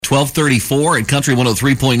1234 at Country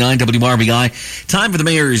 103.9 WRBI. Time for the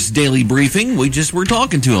mayor's daily briefing. We just were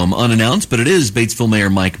talking to him unannounced, but it is Batesville Mayor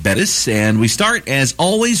Mike Bettis. And we start, as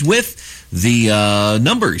always, with the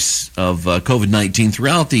numbers of COVID-19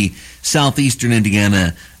 throughout the southeastern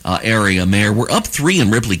Indiana area. Mayor, we're up 3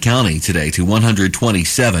 in Ripley County today to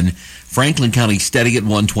 127. Franklin County steady at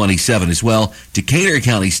 127 as well. Decatur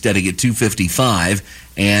County steady at 255.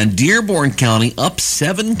 And Dearborn County up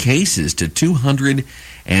 7 cases to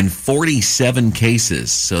 247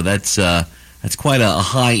 cases. So that's quite a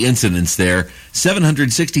high incidence there.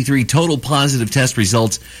 763 total positive test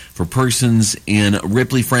results for persons in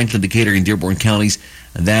Ripley, Franklin, Decatur, and Dearborn counties.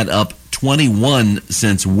 That up 21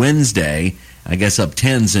 since Wednesday. I guess up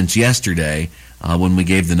 10 since yesterday when we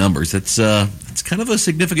gave the numbers. It's kind of a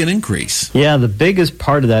significant increase. Yeah, the biggest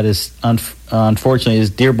part of that is, unfortunately, is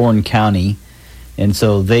Dearborn County. And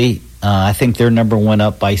so I think their number went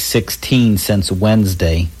up by 16 since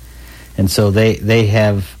Wednesday. And so they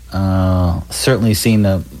have certainly seen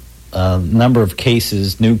a number of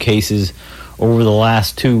new cases over the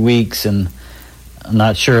last 2 weeks. And I'm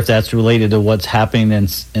not sure if that's related to what's happening in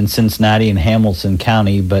Cincinnati and Hamilton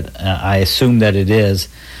County, but I assume that it is.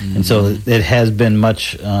 Mm-hmm. And so it has been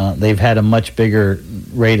they've had a much bigger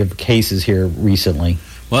rate of cases here recently.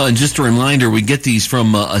 Well, and just a reminder, we get these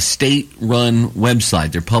from a state-run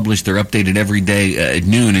website. They're published, they're updated every day at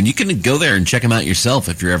noon, and you can go there and check them out yourself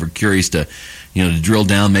if you're ever curious to drill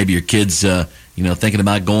down. Maybe your kids, thinking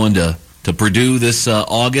about going to Purdue this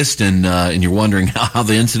August, and you're wondering how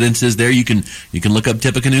the incidence is there. You can look up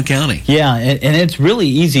Tippecanoe County. Yeah, and it's really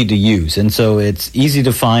easy to use, and so it's easy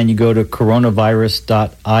to find. You go to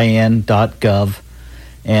coronavirus.in.gov,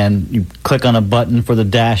 and you click on a button for the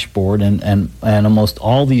dashboard, and almost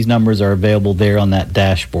all these numbers are available there on that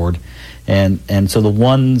dashboard. And so the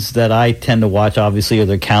ones that I tend to watch, obviously, are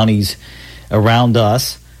the counties around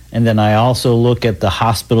us. And then I also look at the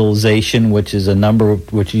hospitalization, which is a number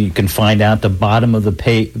which you can find out at the bottom of the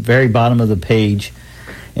page, very bottom of the page,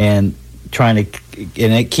 and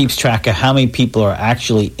it keeps track of how many people are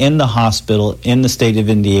actually in the hospital in the state of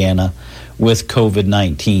Indiana with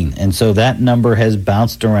COVID-19. And so that number has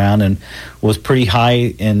bounced around and was pretty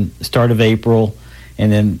high in start of April,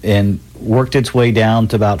 and worked its way down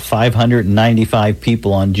to about 595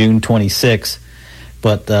 people on June 26th.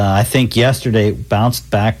 But I think yesterday it bounced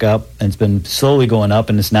back up, and it's been slowly going up,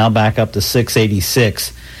 and it's now back up to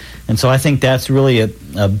 686. And so I think that's really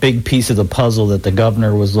a big piece of the puzzle that the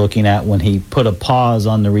governor was looking at when he put a pause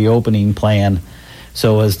on the reopening plan,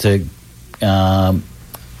 so as to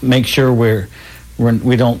make sure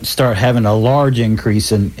we don't start having a large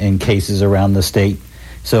increase in cases around the state.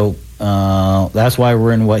 So that's why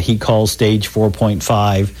we're in what he calls stage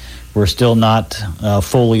 4.5. We're still not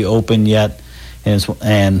fully open yet.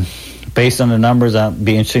 And based on the numbers, it'll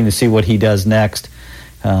be interesting to see what he does next.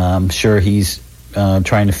 I'm sure he's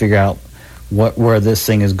trying to figure out where this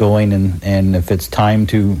thing is going, and if it's time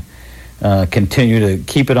to continue to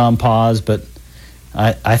keep it on pause. But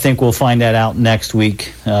I think we'll find that out next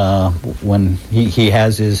week when he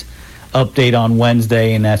has his update on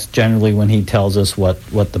Wednesday, and that's generally when he tells us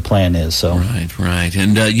what the plan is. So right.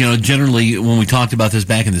 And generally when we talked about this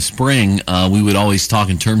back in the spring, we would always talk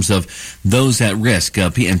in terms of those at risk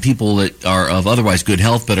and people that are of otherwise good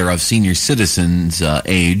health but are of senior citizens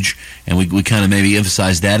age, and we kind of maybe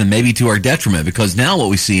emphasize that, and maybe to our detriment, because now what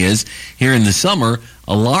we see is here in the summer,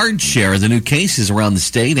 a large share of the new cases around the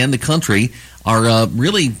state and the country are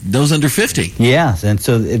really those under 50. Yeah, and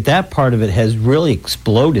so that part of it has really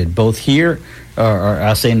exploded, both here, or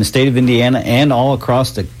I'll say in the state of Indiana, and all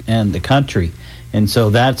across the country. And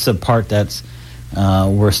so that's the part that's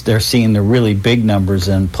where they're seeing the really big numbers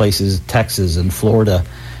in places, Texas and Florida.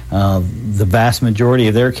 The vast majority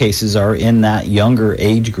of their cases are in that younger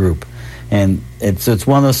age group. And it's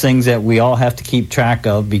one of those things that we all have to keep track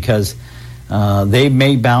of, because they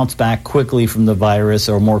may bounce back quickly from the virus,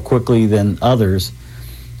 or more quickly than others.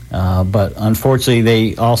 But unfortunately,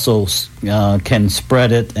 they also can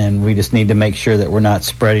spread it, and we just need to make sure that we're not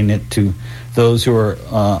spreading it to those who are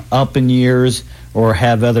up in years or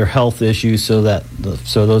have other health issues, so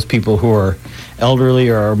those people who are elderly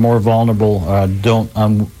or are more vulnerable don't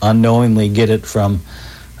unknowingly get it from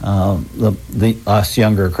us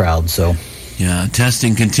younger crowd. So. Yeah,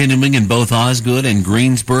 testing continuing in both Osgood and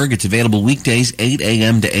Greensburg. It's available weekdays, 8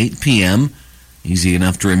 a.m. to 8 p.m. Easy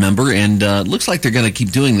enough to remember. And looks like they're going to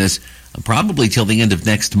keep doing this probably till the end of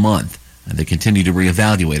next month. They continue to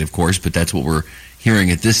reevaluate, of course, but that's what we're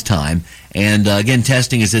hearing at this time. And again,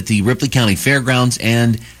 testing is at the Ripley County Fairgrounds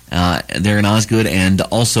and there in Osgood, and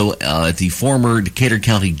also at the former Decatur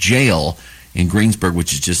County Jail in Greensburg,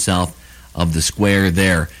 which is just south of the square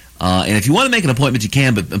there. And if you want to make an appointment, you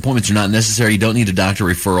can, but appointments are not necessary. You don't need a doctor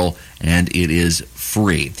referral, and it is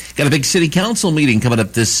free. Got a big city council meeting coming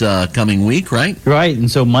up this coming week, right? Right, and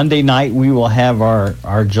so Monday night we will have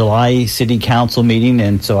our July city council meeting,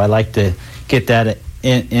 and so I like to get that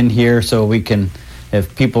in here so we can,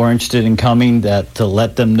 if people are interested in coming, to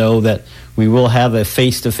let them know that we will have a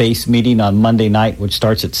face-to-face meeting on Monday night, which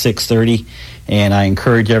starts at 6:30, and I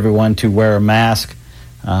encourage everyone to wear a mask.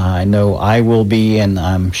 I know I will be, and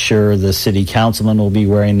I'm sure the city councilmen will be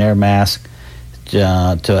wearing their mask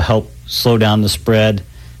to help slow down the spread.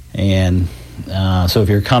 And so if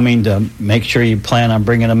you're coming, to make sure you plan on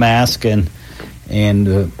bringing a mask and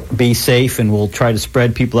be safe, and we'll try to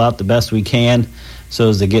spread people out the best we can so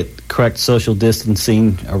as to get correct social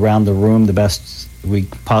distancing around the room the best we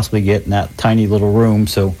possibly get in that tiny little room.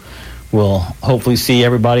 So we'll hopefully see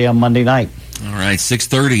everybody on Monday night. All right,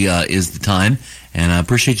 6:30 is the time, and I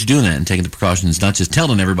appreciate you doing that and taking the precautions, not just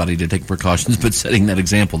telling everybody to take precautions, but setting that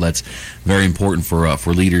example. That's very important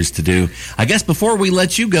for leaders to do. I guess before we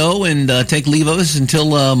let you go and take leave of us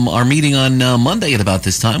until our meeting on Monday at about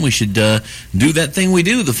this time, we should do that thing we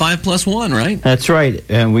do, the 5+1, right? That's right,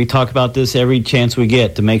 and we talk about this every chance we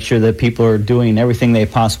get to make sure that people are doing everything they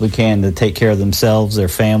possibly can to take care of themselves, their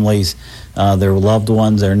families, their loved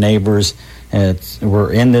ones, their neighbors.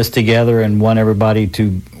 We're in this together and want everybody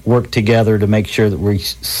to work together to make sure that we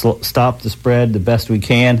stop the spread the best we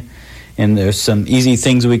can. And there's some easy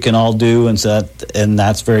things we can all do, and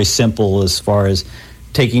that's very simple, as far as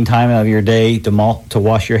taking time out of your day to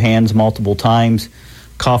wash your hands multiple times,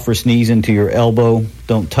 cough or sneeze into your elbow,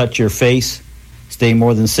 don't touch your face, stay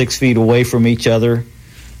more than 6 feet away from each other.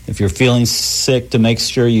 If you're feeling sick, to make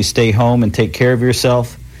sure you stay home and take care of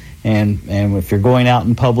yourself. And if you're going out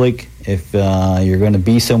in public, if you're going to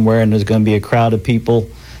be somewhere and there's going to be a crowd of people,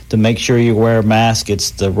 to make sure you wear a mask.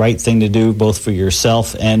 It's the right thing to do, both for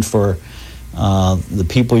yourself and for the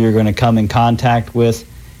people you're going to come in contact with.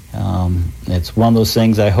 It's one of those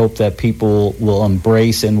things I hope that people will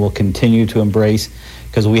embrace and will continue to embrace,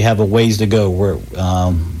 because we have a ways to go.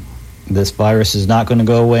 This virus is not going to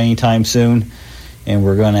go away anytime soon, and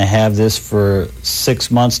we're going to have this for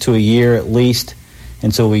 6 months to a year at least.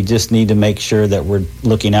 And so we just need to make sure that we're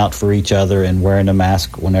looking out for each other and wearing a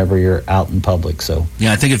mask whenever you're out in public. So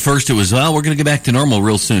yeah, I think at first it was, well, we're going to get back to normal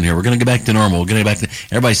real soon here. We're going to get back to normal. We're going to get back to,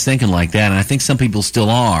 everybody's thinking like that, and I think some people still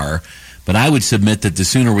are. But I would submit that the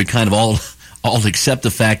sooner we kind of all accept the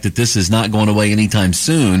fact that this is not going away anytime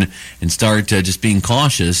soon and start just being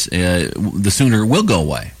cautious, the sooner it will go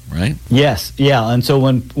away, right? Yes, yeah. And so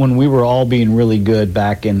when we were all being really good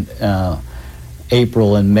back in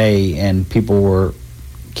April and May, and people were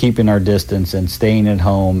keeping our distance and staying at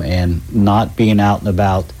home and not being out and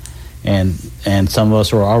about, and some of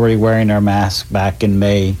us were already wearing our masks back in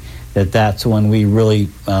May, that's when we really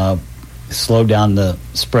slowed down the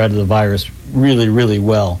spread of the virus really, really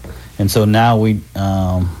well. And so now we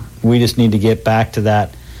just need to get back to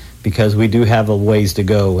that, because we do have a ways to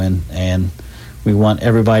go, and we want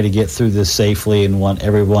everybody to get through this safely, and want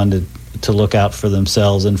everyone to look out for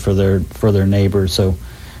themselves and for their neighbors. So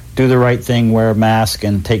do the right thing, wear a mask,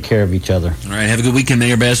 and take care of each other. All right, have a good weekend,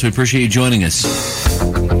 Mayor Bess. We appreciate you joining us.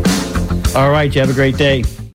 All right, you have a great day.